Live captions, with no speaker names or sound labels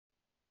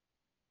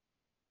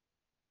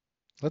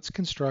let's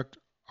construct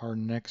our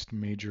next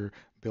major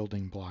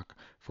building block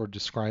for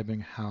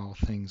describing how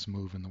things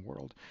move in the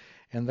world,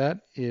 and that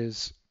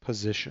is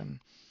position.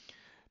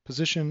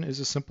 Position is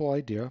a simple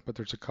idea, but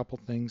there's a couple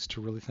things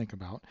to really think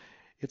about.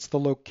 It's the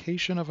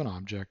location of an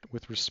object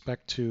with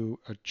respect to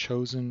a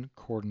chosen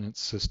coordinate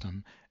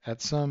system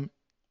at some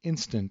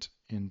instant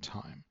in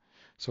time.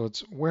 So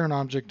it's where an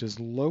object is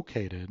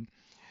located.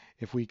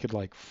 If we could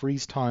like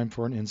freeze time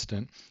for an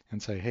instant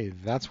and say, hey,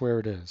 that's where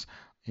it is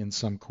in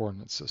some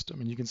coordinate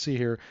system. And you can see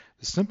here,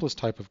 the simplest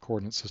type of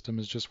coordinate system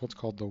is just what's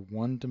called the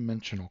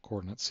one-dimensional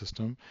coordinate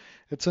system.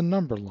 It's a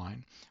number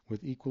line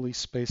with equally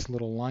spaced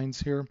little lines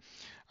here.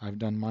 I've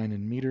done mine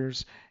in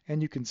meters,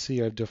 and you can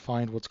see I've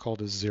defined what's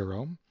called a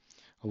zero,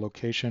 a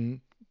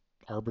location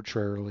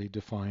arbitrarily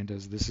defined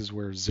as this is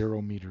where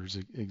 0 meters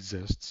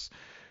exists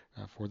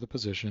for the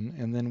position.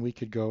 And then we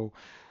could go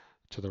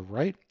to the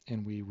right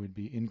and we would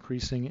be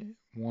increasing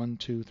 1,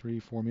 2, 3,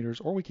 4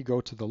 meters, or we could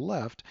go to the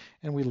left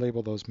and we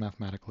label those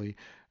mathematically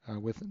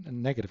with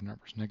negative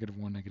numbers, -1,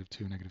 -2,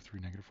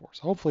 -3, -4.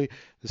 So hopefully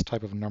this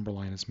type of number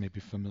line is maybe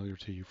familiar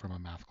to you from a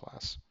math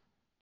class.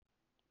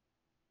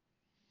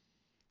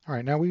 All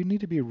right, now we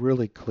need to be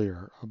really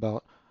clear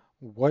about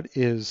what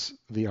is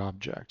the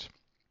object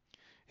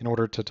in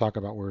order to talk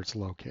about where it's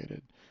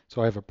located.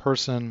 So I have a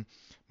person,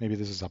 maybe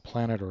this is a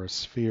planet or a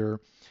sphere,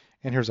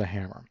 and here's a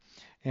hammer.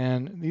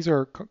 And these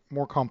are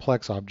more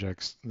complex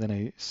objects than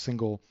a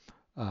single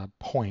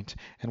point.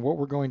 And what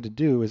we're going to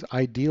do is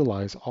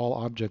idealize all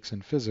objects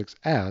in physics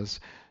as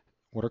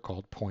what are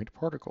called point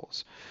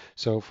particles.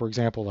 So for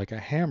example, like a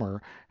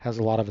hammer has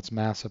a lot of its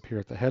mass up here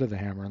at the head of the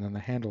hammer, and then the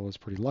handle is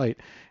pretty light.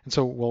 And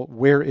so, well,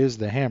 where is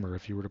the hammer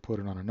if you were to put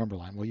it on a number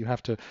line? Well, you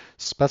have to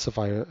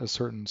specify a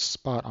certain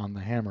spot on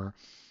the hammer,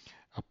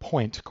 a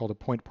point called a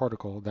point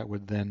particle that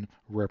would then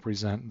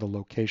represent the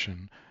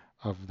location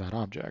of that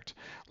object.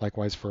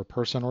 Likewise for a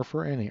person or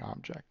for any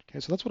object.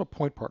 Okay, so that's what a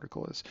point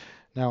particle is.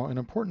 Now, an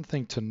important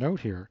thing to note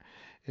here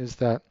is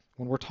that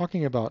when we're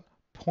talking about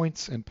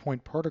points and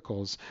point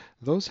particles,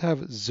 those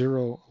have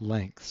zero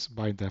lengths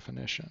by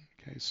definition.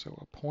 Okay, so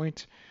a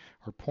point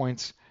or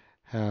points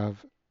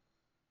have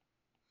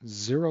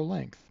zero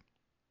length.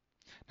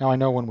 Now I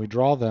know when we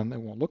draw them,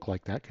 it won't look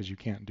like that because you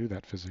can't do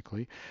that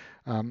physically,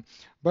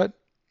 but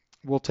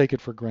we'll take it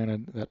for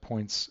granted that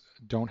points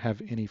don't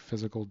have any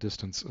physical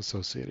distance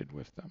associated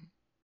with them.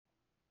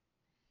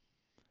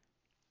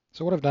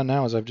 So what I've done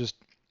now is I've just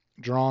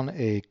drawn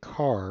a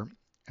car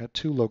at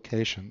two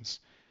locations.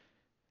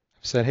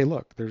 I've said, hey,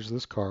 look, there's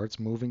this car. It's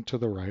moving to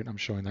the right. I'm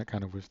showing that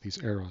kind of with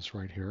these arrows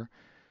right here.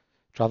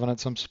 Traveling at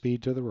some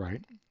speed to the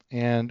right.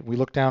 And we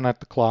look down at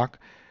the clock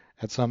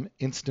at some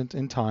instant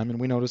in time,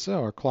 and we notice,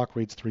 oh, our clock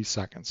reads 3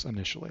 seconds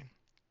initially,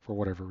 for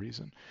whatever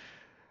reason.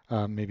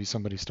 Maybe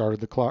somebody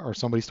started the clock, or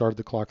somebody started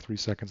the clock 3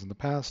 seconds in the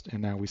past,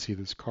 and now we see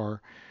this car.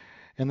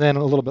 And then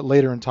a little bit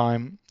later in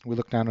time, we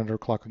look down at our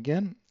clock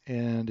again,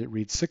 and it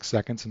reads 6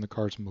 seconds, and the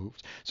car's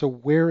moved. So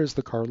where is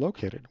the car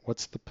located?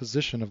 What's the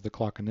position of the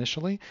clock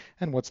initially,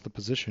 and what's the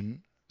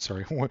position?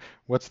 Sorry,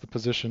 what's the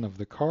position of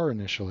the car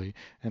initially,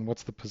 and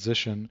what's the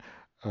position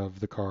of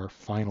the car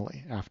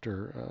finally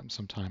after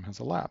some time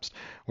has elapsed?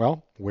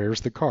 Well,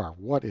 where's the car?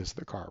 What is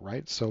the car,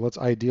 right? So let's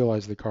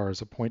idealize the car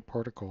as a point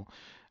particle.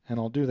 And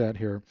I'll do that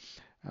here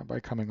by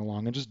coming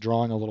along and just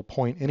drawing a little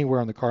point anywhere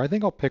on the car. I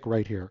think I'll pick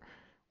right here,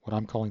 what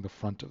I'm calling the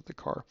front of the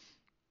car.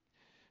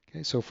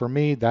 Okay, so for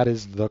me, that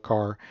is the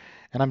car.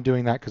 And I'm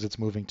doing that because it's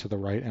moving to the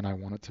right and I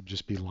want it to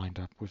just be lined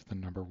up with the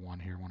number 1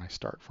 here when I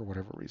start for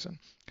whatever reason.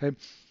 Okay,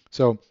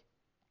 so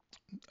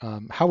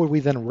how would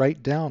we then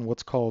write down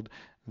what's called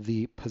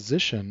the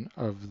position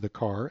of the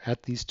car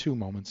at these two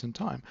moments in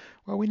time?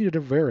 Well, we needed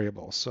a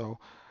variable, so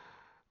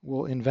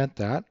we'll invent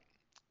that.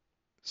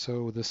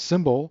 So the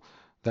symbol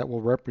that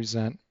will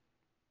represent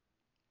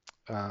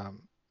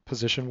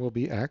position will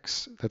be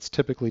x. That's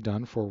typically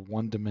done for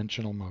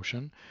one-dimensional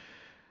motion.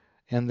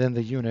 And then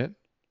the unit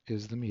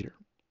is the meter.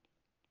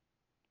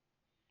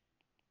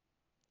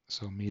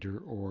 So meter,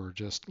 or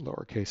just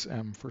lowercase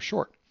m for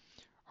short.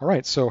 All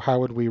right, so how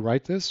would we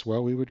write this?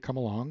 Well, we would come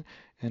along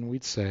and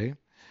we'd say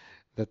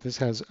that this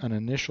has an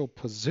initial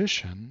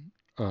position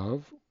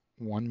of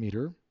 1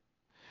 meter,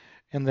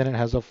 and then it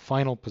has a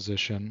final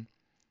position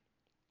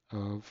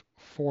of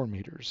 4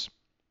 meters.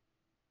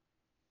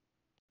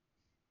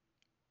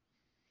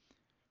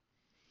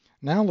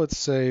 Now let's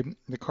say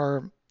the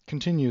car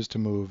continues to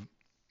move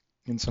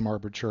in some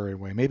arbitrary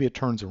way. Maybe it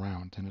turns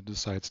around and it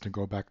decides to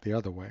go back the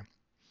other way.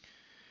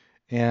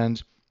 And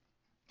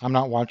I'm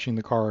not watching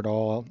the car at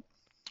all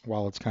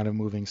while it's kind of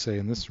moving, say,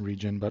 in this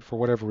region, but for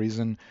whatever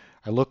reason,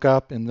 I look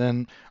up and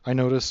then I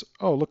notice,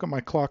 oh, look at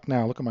my clock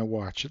now, look at my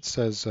watch. It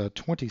says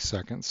 20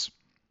 seconds.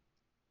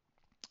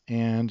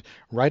 And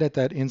right at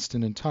that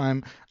instant in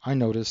time, I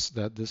notice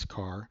that this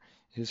car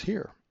is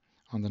here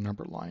on the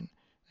number line.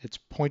 Its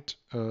point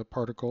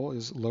particle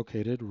is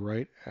located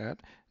right at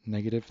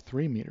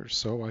 -3 meters.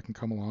 So I can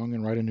come along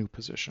and write a new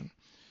position,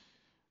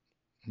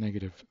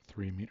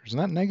 -3 meters. And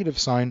that negative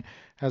sign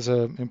has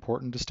an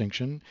important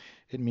distinction.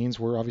 It means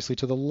we're obviously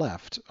to the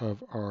left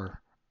of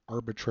our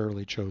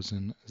arbitrarily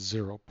chosen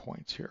 0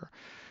 points here.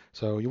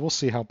 So you will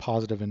see how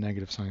positive and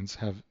negative signs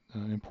have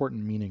an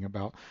important meaning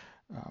about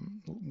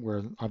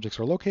where objects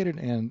are located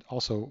and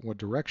also what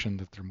direction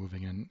that they're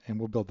moving in, and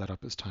we'll build that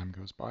up as time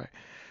goes by.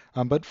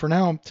 But for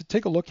now, to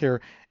take a look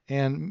here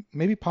and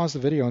maybe pause the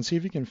video and see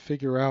if you can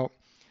figure out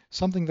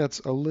something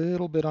that's a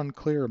little bit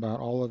unclear about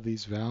all of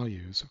these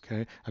values.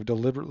 Okay, I've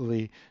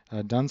deliberately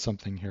done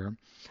something here,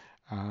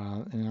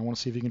 and I want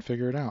to see if you can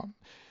figure it out.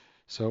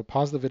 So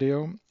pause the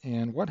video,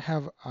 and what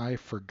have I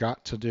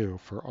forgot to do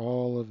for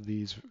all of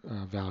these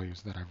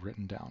values that I've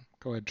written down?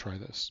 Go ahead, try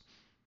this.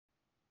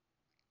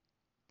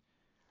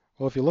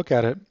 Well, if you look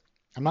at it,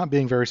 I'm not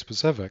being very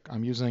specific.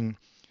 I'm using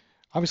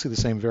obviously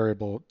the same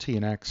variable t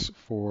and x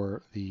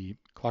for the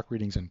clock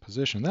readings and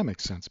position. That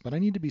makes sense, but I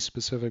need to be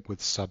specific with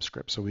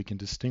subscripts so we can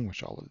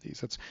distinguish all of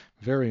these. That's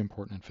very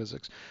important in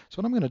physics. So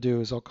what I'm going to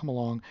do is I'll come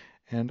along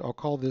and I'll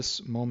call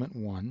this moment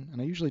 1, and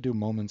I usually do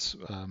moments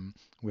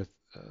with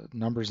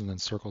numbers and then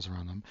circles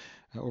around them.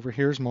 Over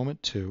here is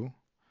moment 2,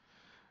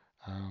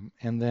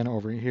 and then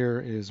over here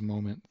is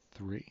moment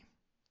 3.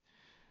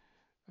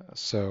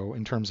 So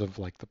in terms of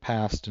like the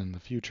past and the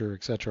future,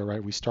 etc.,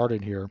 right? We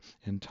started here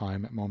in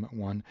time at moment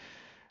 1,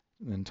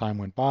 then time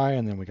went by,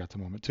 and then we got to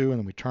moment 2, and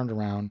then we turned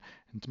around,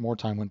 and more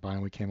time went by,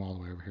 and we came all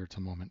the way over here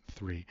to moment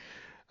 3.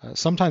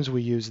 Sometimes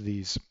we use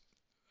these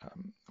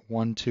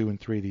 1, 2, and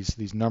 3,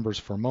 these numbers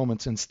for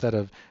moments instead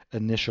of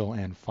initial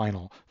and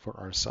final for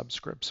our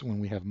subscripts when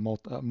we have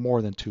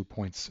more than 2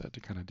 points to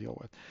kind of deal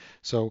with.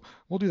 So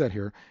we'll do that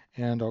here,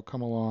 and I'll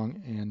come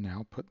along and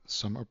now put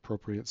some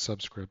appropriate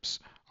subscripts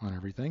on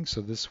everything.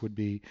 So this would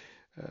be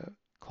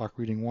clock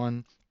reading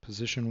 1,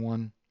 position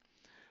 1,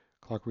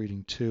 clock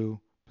reading 2,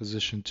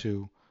 position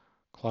 2,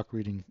 clock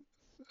reading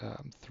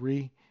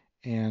 3,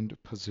 and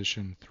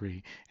position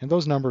 3. And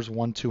those numbers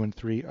 1, 2, and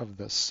 3 of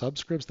the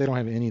subscripts, they don't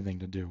have anything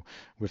to do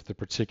with the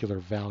particular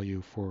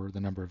value for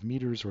the number of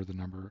meters or the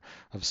number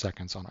of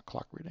seconds on a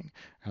clock reading.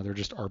 They're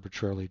just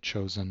arbitrarily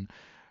chosen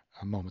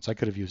moments. I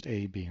could have used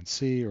A, B, and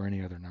C or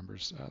any other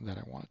numbers that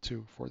I wanted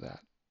to for that.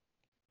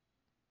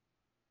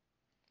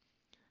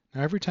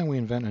 Now, every time we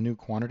invent a new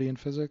quantity in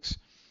physics,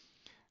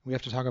 we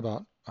have to talk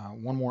about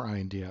one more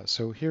idea.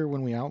 So here,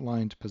 when we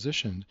outlined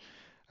position,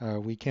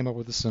 we came up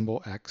with the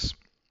symbol x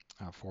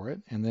for it,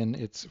 and then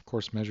it's of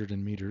course measured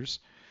in meters.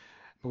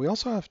 But we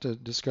also have to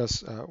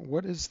discuss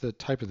what is the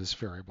type of this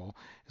variable.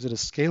 Is it a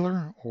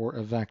scalar or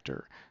a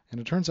vector? And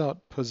it turns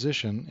out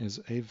position is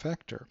a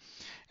vector.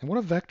 And what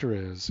a vector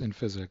is in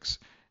physics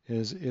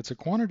is it's a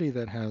quantity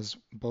that has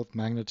both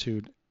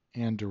magnitude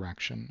and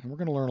direction. And we're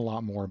going to learn a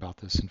lot more about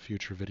this in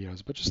future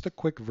videos. But just a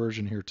quick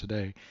version here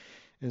today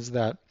is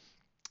that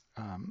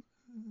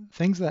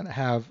things that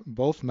have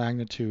both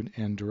magnitude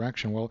and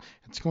direction, well,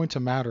 it's going to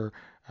matter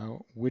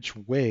which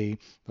way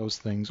those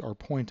things are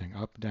pointing,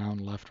 up, down,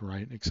 left,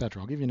 right, etc.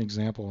 I'll give you an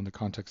example in the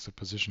context of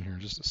position here in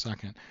just a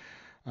second.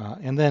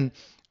 And then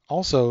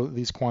also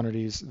these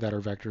quantities that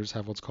are vectors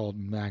have what's called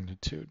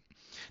magnitude.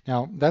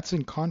 Now that's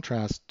in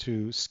contrast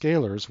to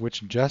scalars,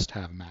 which just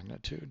have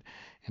magnitude.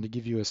 And to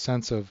give you a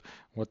sense of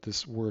what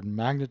this word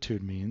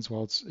magnitude means,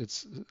 well,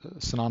 it's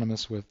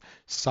synonymous with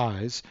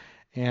size.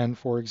 And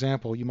for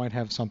example, you might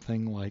have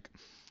something like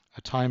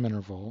a time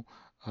interval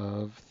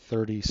of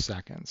 30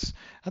 seconds.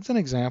 That's an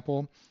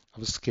example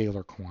of a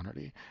scalar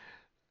quantity.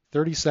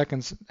 30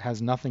 seconds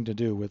has nothing to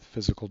do with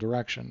physical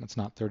direction. It's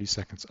not 30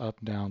 seconds up,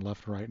 down,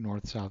 left, right,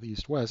 north, south,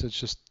 east, west. It's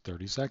just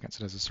 30 seconds.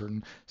 It has a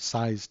certain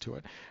size to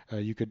it.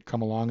 You could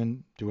come along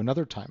and do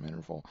another time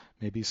interval,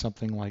 maybe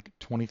something like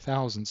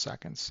 20,000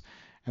 seconds.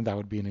 And that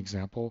would be an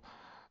example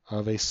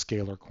of a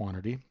scalar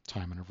quantity,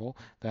 time interval,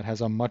 that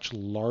has a much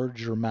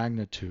larger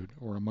magnitude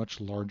or a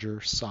much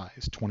larger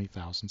size,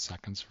 20,000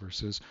 seconds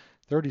versus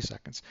 30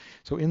 seconds.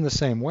 So in the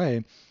same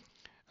way,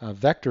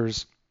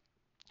 vectors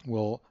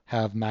will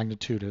have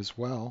magnitude as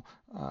well.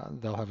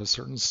 They'll have a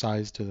certain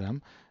size to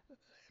them,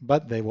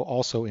 but they will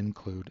also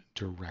include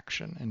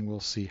direction, and we'll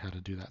see how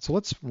to do that. So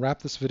let's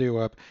wrap this video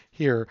up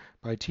here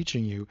by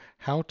teaching you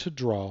how to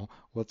draw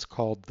what's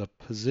called the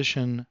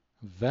position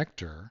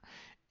vector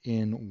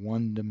in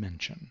one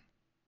dimension.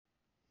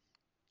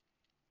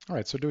 All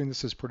right, so doing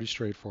this is pretty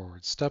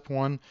straightforward. Step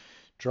 1,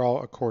 draw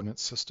a coordinate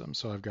system.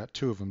 So I've got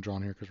 2 of them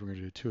drawn here because we're going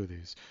to do 2 of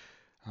these.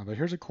 But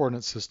here's a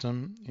coordinate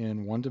system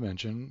in one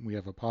dimension. We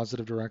have a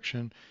positive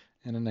direction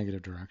and a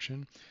negative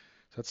direction.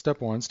 So that's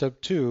step 1.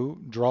 Step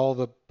 2, draw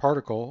the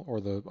particle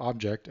or the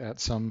object at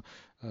some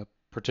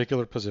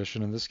particular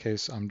position. In this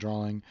case, I'm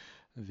drawing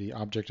the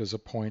object as a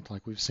point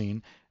like we've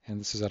seen, and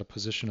this is at a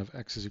position of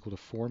x is equal to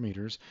 4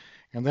 meters.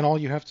 And then all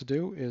you have to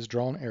do is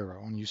draw an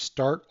arrow, and you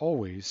start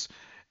always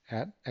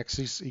at x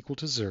is equal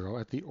to 0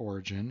 at the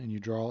origin, and you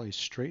draw a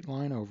straight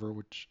line over,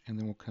 and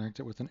then we'll connect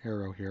it with an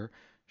arrow here,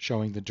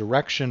 showing the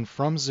direction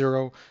from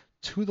 0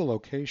 to the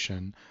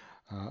location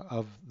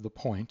of the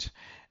point,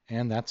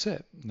 and that's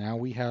it. Now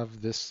we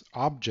have this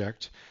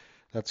object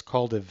That's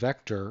called a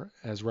vector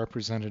as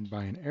represented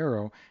by an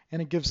arrow, and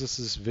it gives us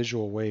this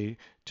visual way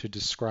to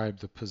describe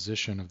the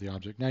position of the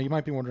object. Now you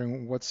might be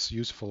wondering what's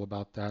useful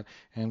about that,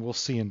 and we'll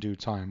see in due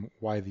time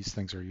why these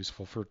things are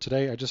useful. For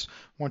today, I just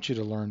want you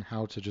to learn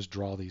how to just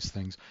draw these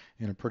things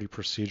in a pretty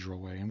procedural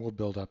way, and we'll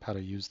build up how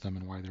to use them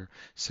and why they're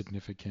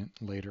significant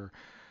later.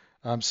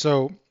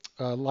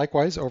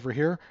 Likewise over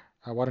here,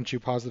 why don't you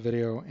pause the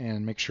video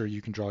and make sure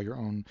you can draw your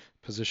own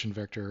position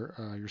vector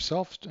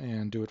yourself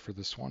and do it for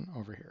this one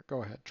over here.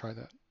 Go ahead, try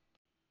that.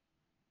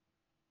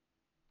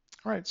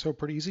 All right, so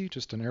pretty easy,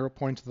 just an arrow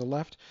pointing to the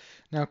left.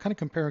 Now kind of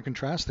compare and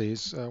contrast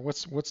these.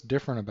 What's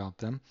different about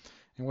them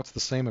and what's the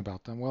same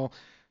about them? Well,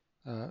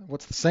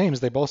 what's the same is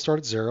they both start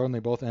at 0 and they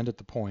both end at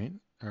the point,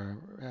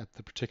 at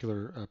the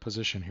particular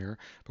position here.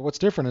 But what's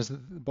different is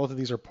that both of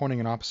these are pointing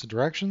in opposite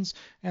directions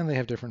and they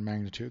have different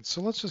magnitudes.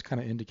 So let's just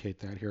kind of indicate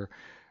that here.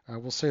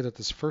 We'll say that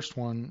this first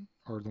one,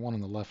 or the one on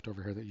the left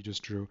over here that you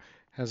just drew,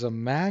 has a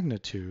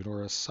magnitude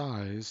or a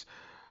size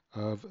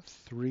of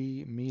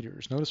 3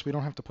 meters. Notice we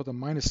don't have to put the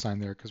minus sign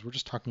there because we're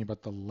just talking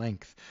about the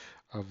length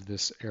of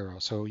this arrow.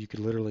 So you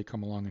could literally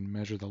come along and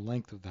measure the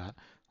length of that.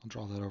 I'll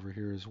draw that over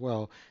here as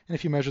well. And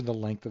if you measure the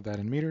length of that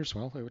in meters,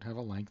 well, it would have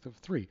a length of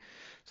 3.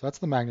 So that's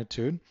the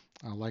magnitude.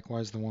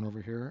 Likewise, the one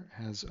over here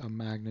has a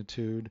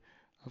magnitude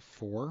of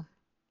 4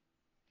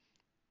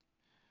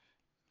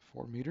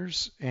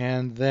 meters.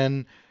 And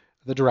then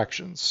the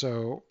direction.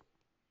 So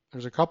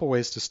there's a couple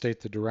ways to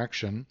state the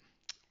direction.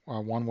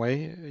 One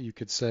way you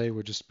could say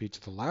would just be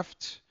to the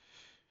left,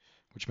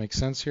 which makes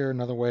sense here.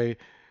 Another way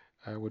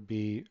would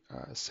be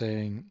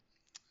saying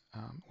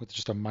with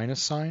just a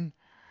minus sign.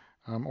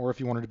 Or if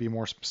you wanted to be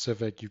more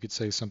specific, you could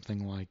say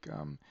something like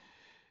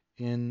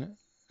in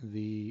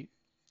the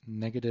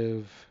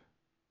negative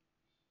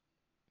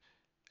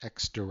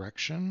x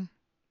direction.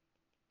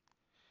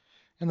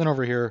 And then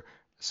over here,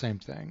 same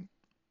thing.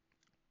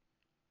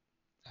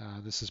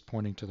 This is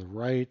pointing to the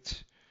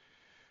right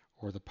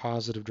or the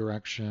positive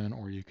direction,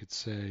 or you could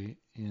say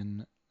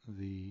in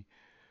the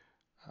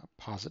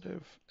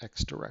positive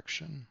x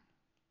direction.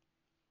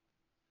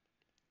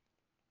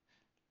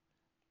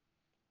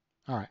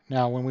 All right,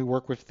 now when we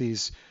work with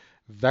these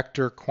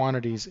vector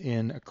quantities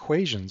in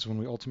equations, when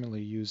we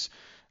ultimately use,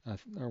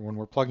 or when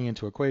we're plugging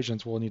into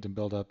equations, we'll need to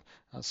build up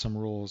some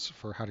rules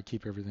for how to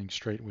keep everything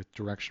straight with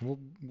direction.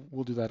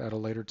 We'll do that at a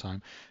later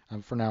time.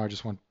 For now, I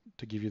just want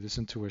to give you this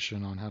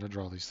intuition on how to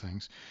draw these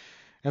things.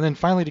 And then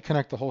finally, to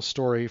connect the whole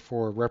story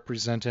for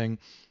representing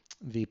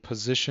the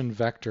position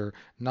vector,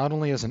 not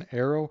only as an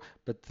arrow,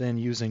 but then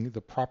using the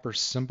proper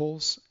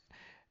symbols.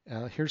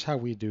 Here's how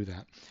we do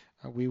that.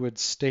 We would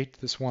state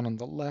this one on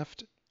the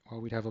left. Well,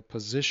 we'd have a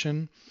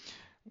position,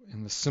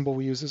 and the symbol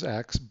we use is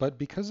x, but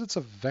because it's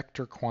a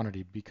vector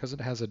quantity, because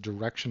it has a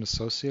direction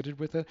associated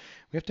with it,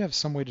 we have to have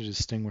some way to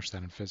distinguish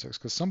that in physics,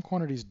 because some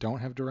quantities don't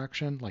have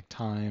direction, like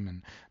time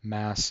and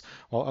mass,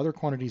 while other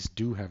quantities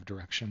do have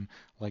direction,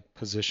 like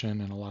position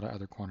and a lot of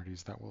other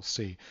quantities that we'll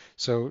see.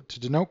 So to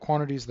denote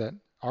quantities that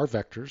are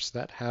vectors,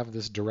 that have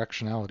this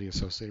directionality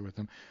associated with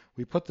them,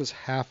 we put this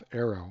half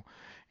arrow,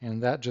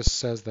 and that just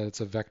says that it's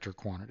a vector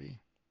quantity.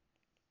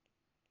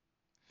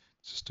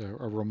 It's just a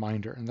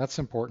reminder, and that's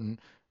important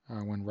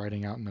when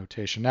writing out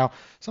notation. Now,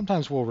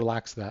 sometimes we'll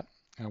relax that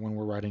when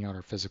we're writing out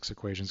our physics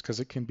equations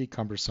because it can be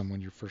cumbersome when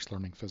you're first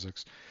learning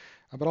physics.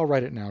 But I'll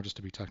write it now just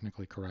to be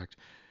technically correct.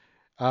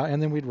 And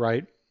then we'd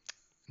write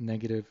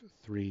negative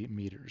 3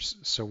 meters.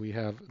 So we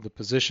have the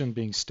position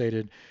being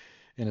stated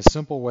in a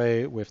simple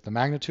way with the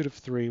magnitude of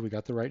 3. We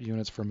got the right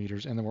units for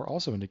meters, and then we're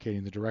also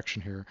indicating the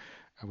direction here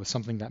with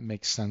something that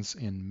makes sense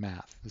in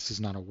math. This is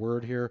not a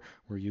word here.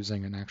 We're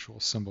using an actual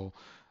symbol,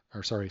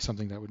 or sorry,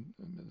 something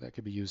that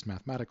could be used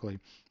mathematically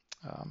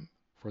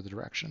for the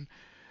direction.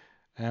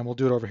 And we'll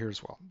do it over here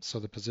as well. So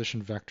the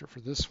position vector for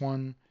this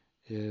one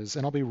is,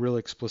 and I'll be really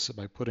explicit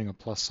by putting a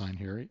plus sign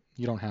here.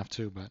 You don't have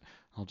to, but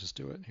I'll just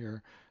do it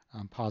here.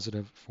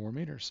 Positive 4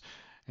 meters.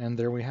 And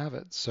there we have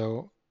it.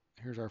 So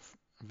here's our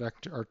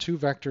vector, our two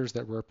vectors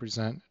that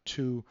represent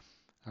two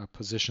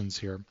positions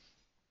here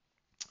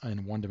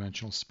in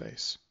one-dimensional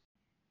space.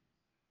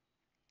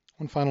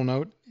 One final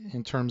note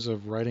in terms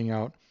of writing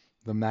out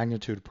the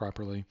magnitude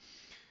properly.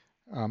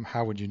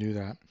 How would you do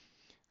that?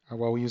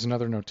 Well, we use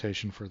another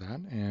notation for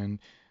that, and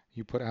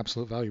you put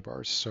absolute value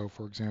bars. So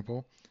for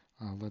example,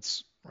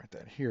 let's write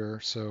that here.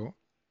 So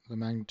the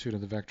magnitude of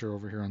the vector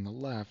over here on the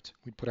left,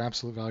 we'd put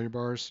absolute value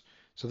bars.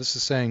 So this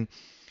is saying,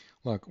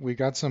 look, we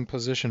got some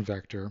position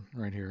vector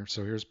right here.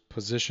 So here's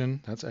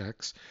position, that's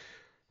x.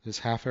 This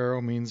half arrow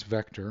means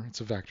vector,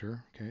 it's a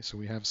vector. Okay, so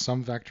we have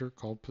some vector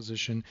called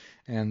position,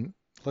 and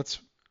let's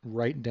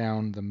write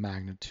down the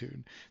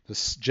magnitude,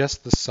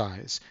 just the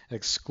size.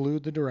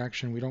 Exclude the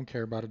direction, we don't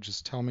care about it,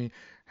 just tell me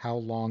how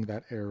long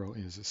that arrow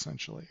is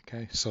essentially.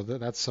 Okay, so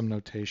that's some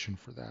notation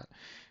for that.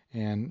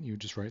 And you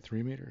just write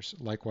 3 meters.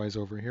 Likewise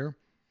over here,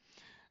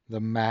 the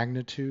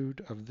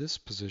magnitude of this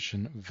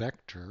position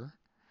vector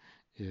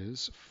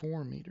is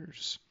 4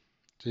 meters.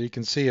 So you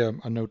can see a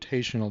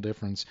notational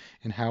difference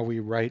in how we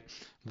write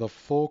the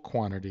full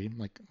quantity,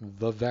 like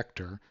the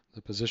vector,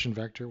 the position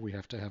vector. We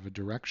have to have a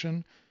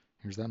direction.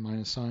 Here's that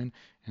minus sign,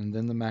 and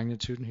then the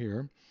magnitude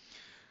here.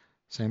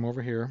 Same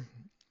over here.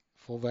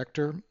 Full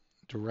vector,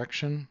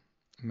 direction,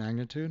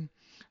 magnitude,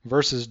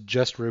 versus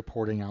just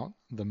reporting out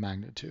the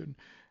magnitude,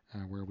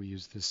 where we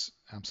use this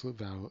absolute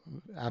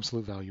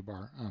value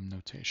bar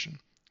notation.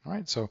 All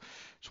right, so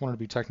just wanted to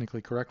be technically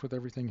correct with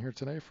everything here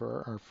today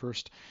for our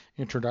first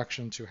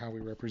introduction to how we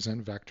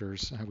represent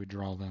vectors, how we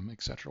draw them,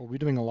 etc. We'll be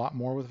doing a lot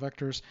more with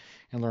vectors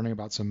and learning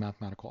about some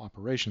mathematical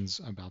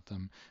operations about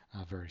them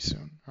very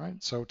soon. All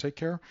right, so take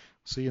care.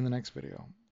 See you in the next video.